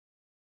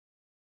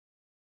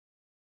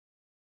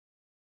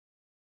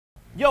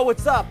Yo,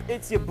 what's up?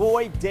 It's your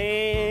boy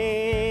Daniel.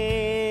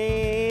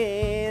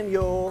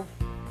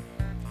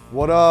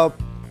 What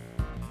up?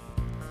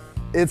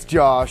 It's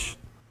Josh.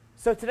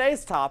 So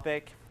today's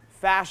topic,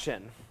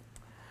 fashion.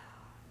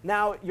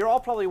 Now, you're all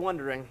probably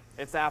wondering,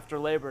 it's after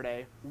Labor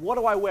Day, what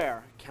do I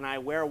wear? Can I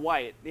wear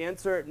white? The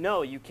answer,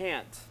 no, you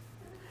can't.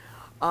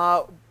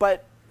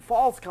 But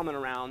fall's coming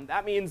around.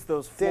 That means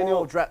those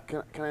floral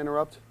Daniel, can I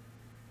interrupt?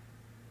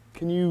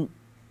 Can you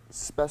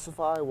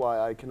specify why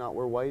I cannot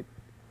wear white?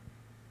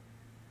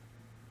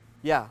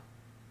 Yeah,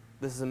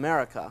 this is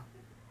America.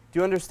 Do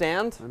you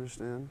understand? I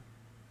understand.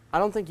 I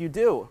don't think you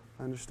do.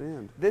 I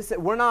understand.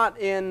 We're not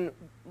in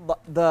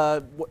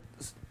the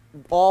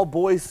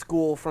all-boys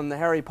school from the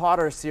Harry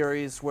Potter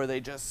series where they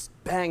just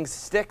bang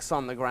sticks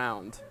on the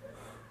ground.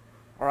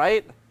 All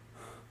right?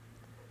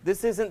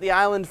 This isn't the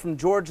island from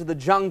George of the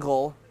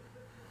Jungle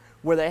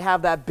where they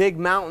have that big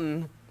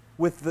mountain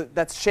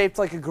that's shaped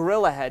like a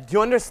gorilla head. Do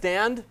you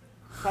understand?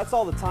 That's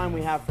all the time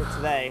we have for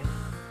today.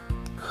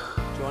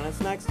 Join us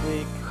next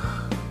week.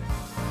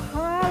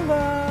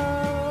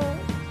 Holla!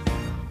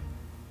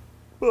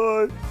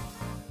 Bye.